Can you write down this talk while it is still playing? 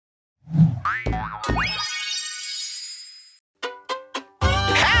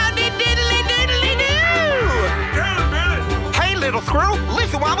little squirrel.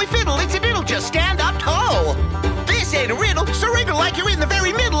 Listen while we fiddle. It's a diddle. Just stand up tall. This ain't a riddle, so wriggle like you're in the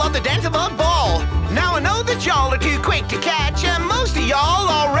very middle of the dance above ball. Now I know that y'all are too quick to catch, and most of y'all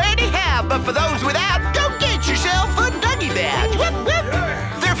already have. But for those without, go get yourself a Duggee badge. Whoop, whoop.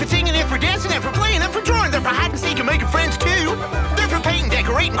 They're for singing and for dancing and for playing and for drawing. They're for hide and seek and making friends too. They're for painting,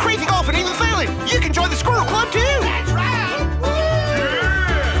 decorating, crazy golf, and even sailing. You can join the Squirrel Club too. That's right.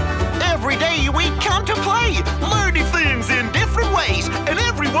 Yeah. Every day we come to play, learning things in different ways, and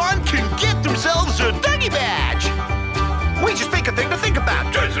everyone can get themselves a Duggee badge. We just pick a thing to think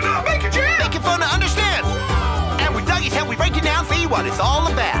about. Dress it up, make it jam, make it fun to understand. And with Duggee's help, we break it down, see what it's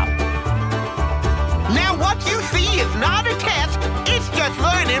all about. Now what you see is not a test, it's just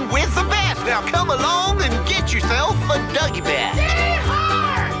learning with the best. Now come along and get yourself a Duggee badge.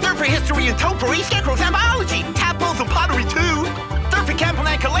 They're for history and topiary, scarecrows and biology, tadpoles and pottery too. They're for camping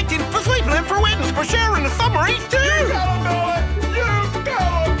and collecting, for sleeping and for witness, for sharing the submarines too. You gotta know it! You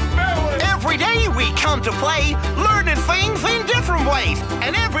gotta know it! Every day we come to play, learning things in different ways,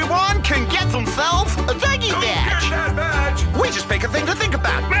 and everyone can get themselves a Duggee badge. Get that badge. We just pick a thing to think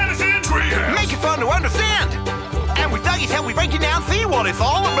about. Medicine treehouse. Make it fun to understand. And with Duggie's help, we break it down, see what it's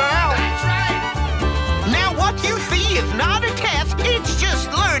all about. That's right. Now what you see is not a test, it's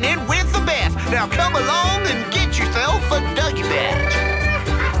just learning with the best. Now come along and get yourself a Duggee badge.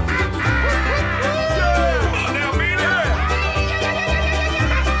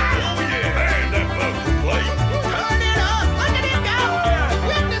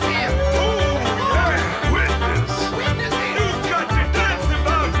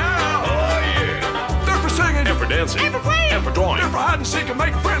 Dancing, and for playing, and for drawing, and for hide and seek and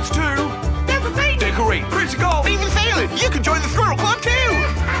making friends too. And for painting, decorate, crazy golf, even sailing. You can join the Squirrel Club too.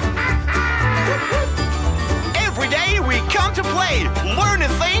 Every day we come to play, learning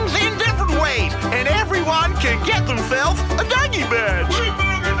things in different ways, and everyone can get themselves a Duggee badge.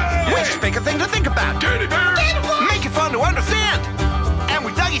 We just pick a thing to think about. Teddy bears, make it fun to understand. And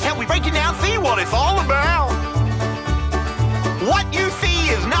with Duggie's help, we break it down, see what it's all about. What you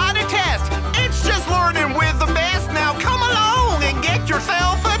see is not a test, it's just learning with the best. Now come along and get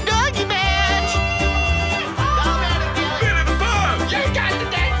yourself a Duggee badge. Bit of the bug. You got the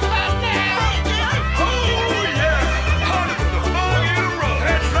dance above now. Oh yeah, harder than the bug in a row.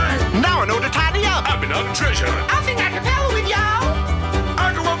 That's right. Now I know to tidy up. I've been on a treasure hunt. I think I can tell with y'all.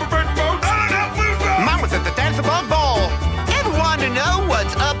 I go over bird boats. I don't have food boats. Mine was at the dance above ball. Ever want to know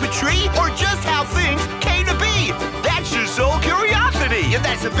what's up a tree?